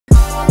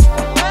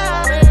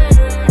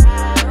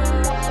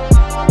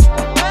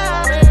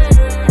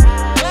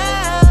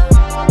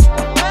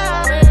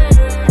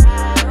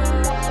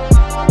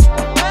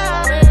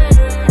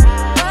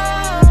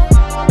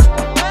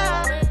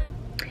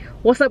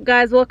What's up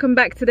guys, welcome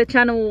back to the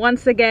channel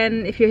once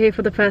again. If you're here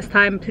for the first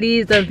time,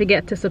 please don't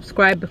forget to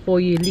subscribe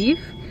before you leave,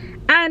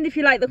 and if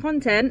you like the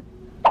content,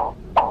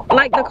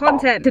 like the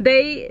content.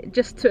 Today,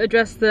 just to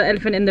address the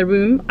elephant in the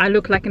room, I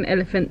look like an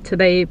elephant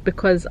today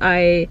because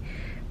I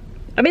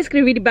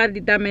basically really badly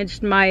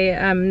damaged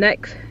my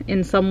neck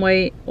in some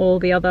way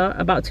or the other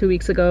about 2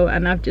 weeks ago,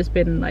 and I've just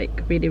been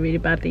like really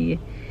badly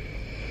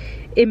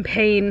in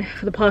pain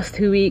for the past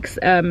 2 weeks,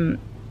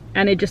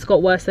 and it just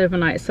got worse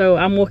overnight. So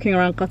I'm walking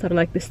around Qatar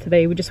like this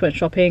today. We just went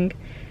shopping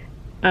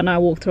and I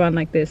walked around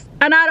like this,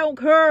 and I don't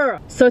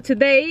care. So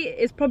today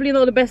is probably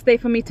not the best day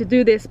for me to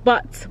do this,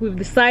 but we've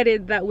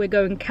decided that we're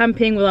going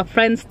camping with our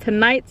friends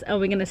tonight, and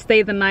we're gonna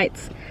stay the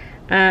night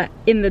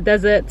in the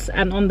desert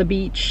and on the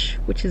beach,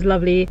 which is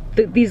lovely.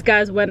 These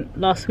guys went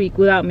last week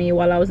without me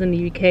while I was in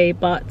the UK,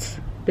 but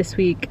this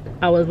week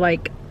I was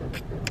like,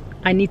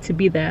 I need to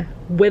be there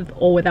with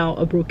or without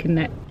a broken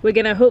neck. We're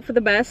gonna hope for the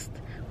best.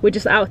 We're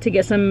just out to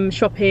get some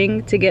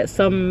shopping, to get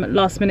some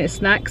last minute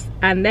snacks,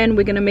 and then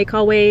we're gonna make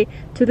our way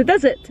to the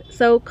desert.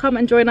 So come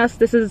and join us.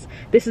 This is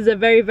a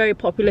very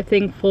popular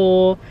thing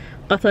for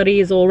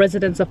Qataris or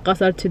residents of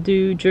Qatar to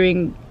do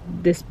during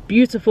this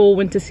beautiful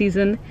winter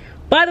season.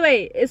 By the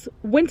way, it's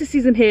winter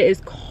season here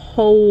is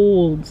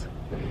cold.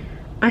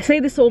 I say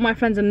this to all my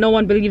friends and no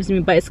one believes me,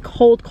 but it's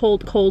cold,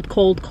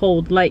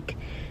 like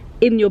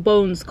in your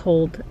bones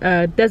cold.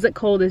 Desert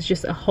cold is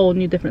just a whole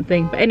new different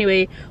thing. But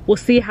anyway, we'll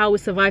see how we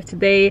survive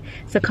today.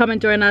 So come and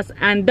join us,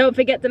 and don't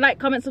forget to like,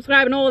 comment,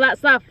 subscribe and all that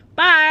stuff.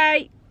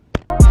 Bye.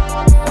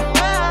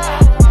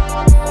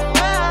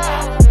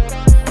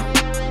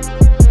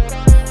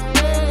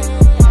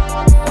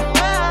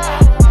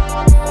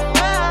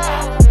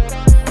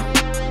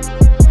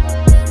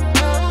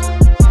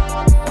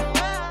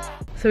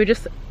 So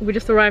we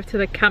just arrived to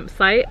the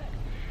campsite,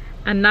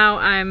 and now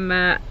I'm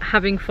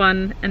having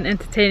fun and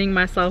entertaining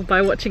myself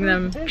by watching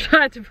them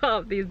try to put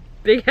up these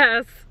big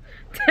ass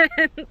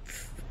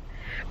tents.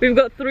 We've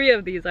got 3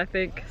 of these, I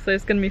think, so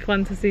it's gonna be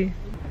fun to see.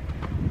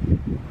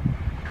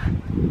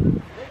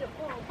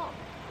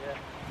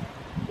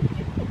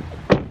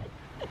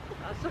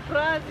 I'm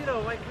surprised, you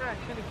know, my crack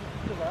shouldn't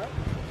do that.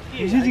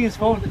 He's using his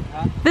phone.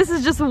 This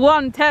is just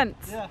one tent.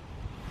 Yeah,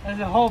 as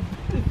a home.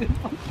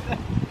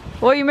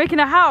 What, are you making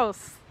a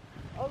house?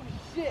 Oh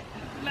shit!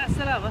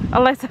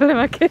 Allah salam,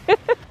 okay.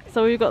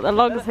 So we've got the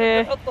logs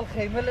here.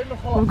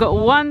 We've got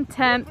 1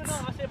 tent.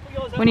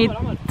 We need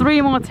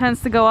 3 more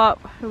tents to go up.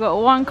 We've got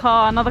 1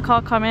 car, another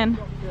car coming,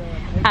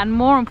 and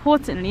more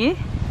importantly,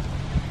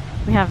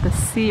 we have the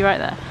sea right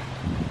there.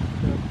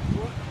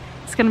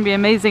 It's gonna be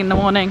amazing in the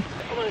morning.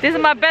 This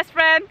is my best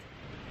friend,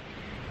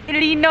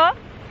 Elena.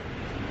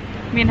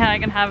 Me and her are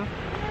gonna have a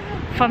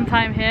fun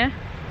time here.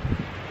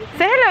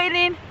 Say hello,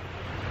 Eileen.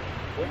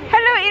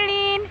 Hello,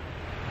 Eileen.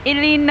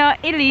 Elena.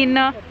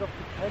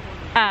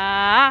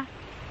 Ah.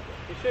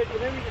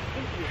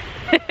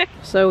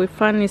 So we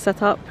finally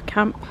set up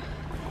camp.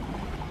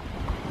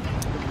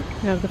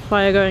 We have the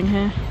fire going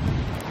here.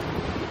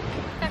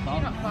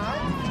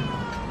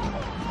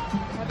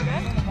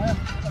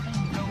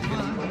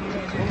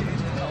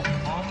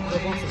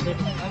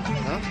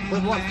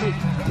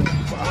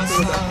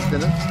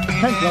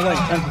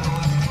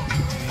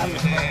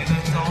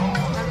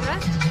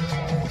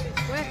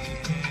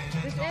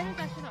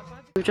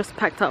 We've just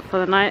packed up for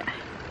the night.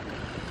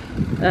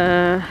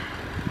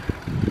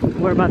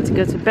 We're about to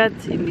go to bed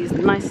in these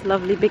nice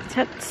lovely big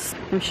tents.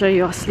 I'm show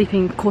you our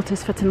sleeping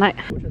quarters for tonight.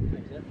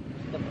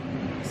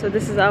 So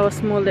this is our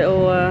small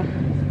little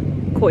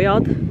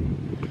courtyard.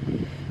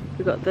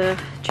 We've got the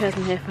chairs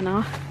in here for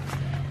now,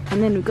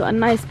 and then we've got a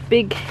nice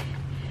big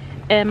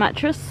air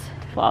mattress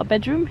for our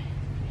bedroom.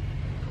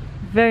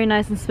 Very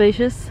nice and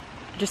spacious.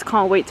 Just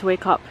can't wait to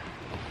wake up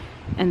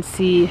and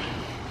see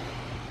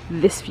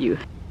this view.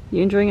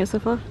 You enjoying it so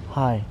far?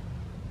 Hi,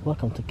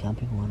 welcome to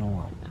Camping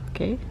 101.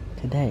 Okay.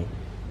 Today,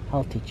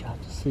 I'll teach you how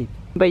to sleep.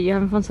 But you're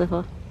having fun so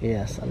far?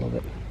 Yes, I love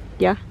it.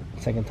 Yeah?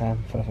 Second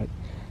time, perfect.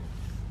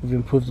 We've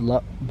improved a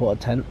lot, bought a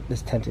tent.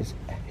 This tent is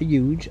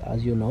huge,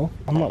 as you know.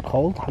 I'm not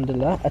cold,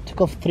 alhamdulillah. I took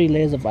off 3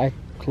 layers of eye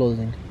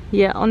clothing.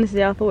 Yeah,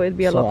 honestly, I thought it'd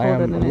be a lot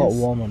colder than it is. I am a lot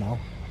warmer now.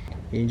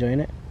 You enjoying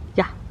it?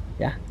 Yeah.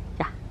 Yeah?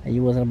 Yeah. And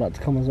you wasn't about to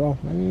come as well?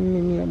 My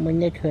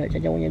neck hurts, I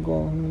don't want to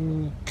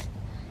go.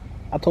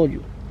 I told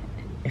you.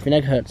 If your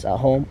neck hurts at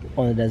home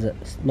or in the desert,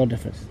 it's no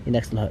difference. Your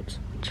neck still hurts.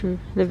 True.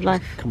 Live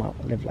life. Come out,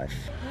 live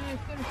life.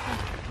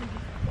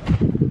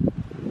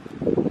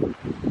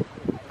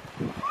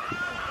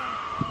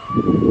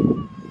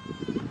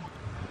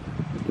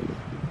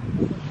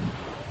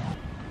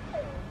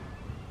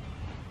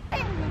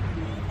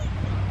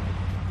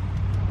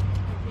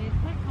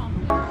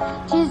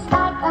 Just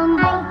like a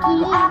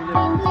monkey, I've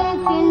been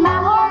missing my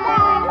whole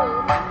life.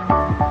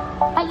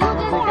 Are you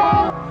just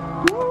saying?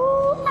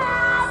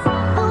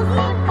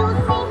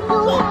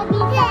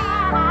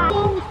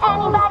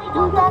 Anybody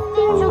do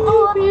nothing to go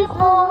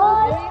before?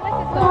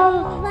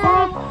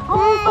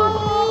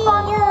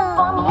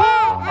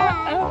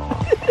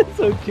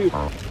 So cute.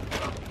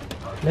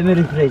 Let me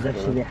rephrase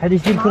actually. حد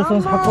يجيب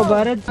كرسي حقه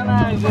بارد.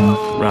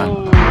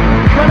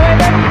 Run.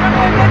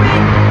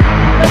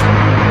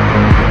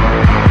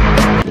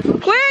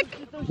 Quick!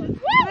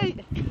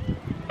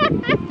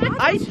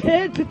 I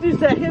said 50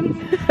 seconds.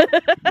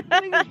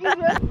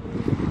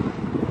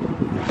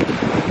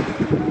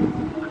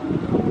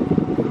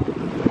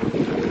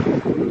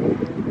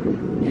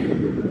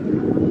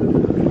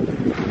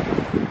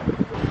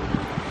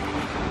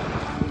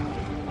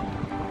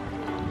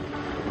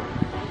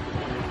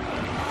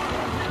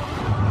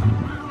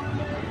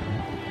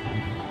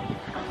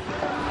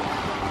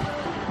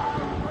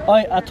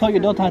 I told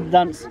your daughter how to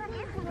dance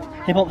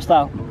hip hop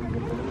style.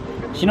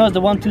 She knows the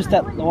 1-2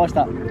 step. Watch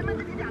that.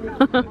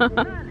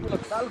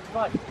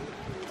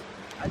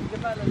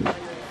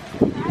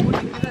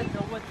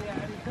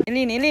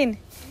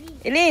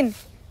 Eileen,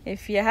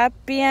 if you're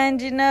happy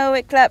and you know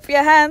it, clap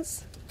your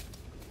hands.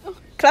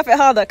 Clap it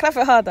harder, clap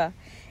it harder.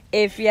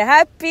 If you're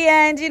happy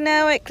and you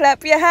know it,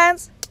 clap your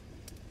hands.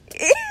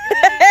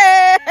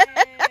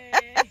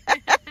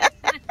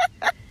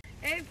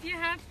 If you're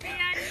happy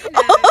and you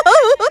know it,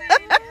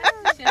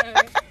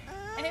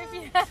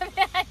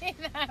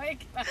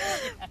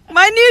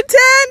 my new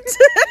tent!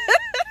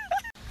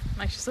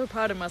 I'm actually so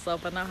proud of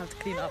myself, but now I have to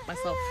clean it up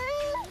myself.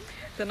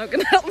 They're not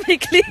gonna help me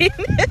clean.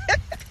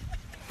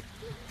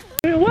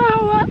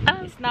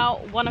 It's now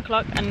 1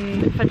 o'clock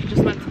and Fetch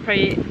just went to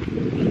pray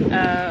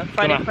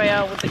Friday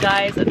prayer with the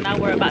guys, and now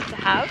we're about to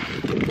have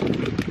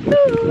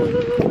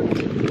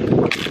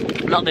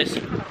Not this.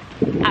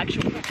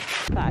 actual.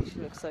 That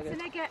actually looks so good.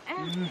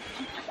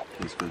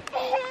 That's good.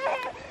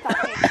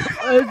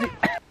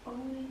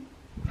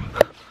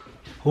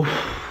 Oof,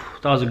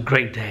 that was a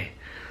great day.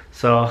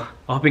 So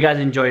I hope you guys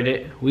enjoyed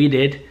it. We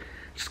did.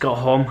 Just got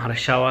home, had a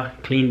shower,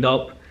 cleaned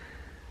up.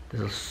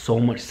 There's so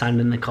much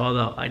sand in the car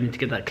that I need to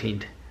get that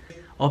cleaned.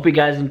 I hope you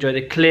guys enjoyed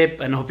the clip,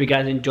 and I hope you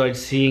guys enjoyed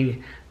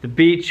seeing the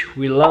beach.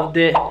 We loved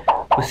it.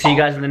 We'll see you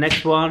guys in the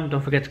next one.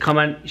 Don't forget to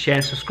comment, share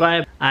and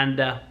subscribe, and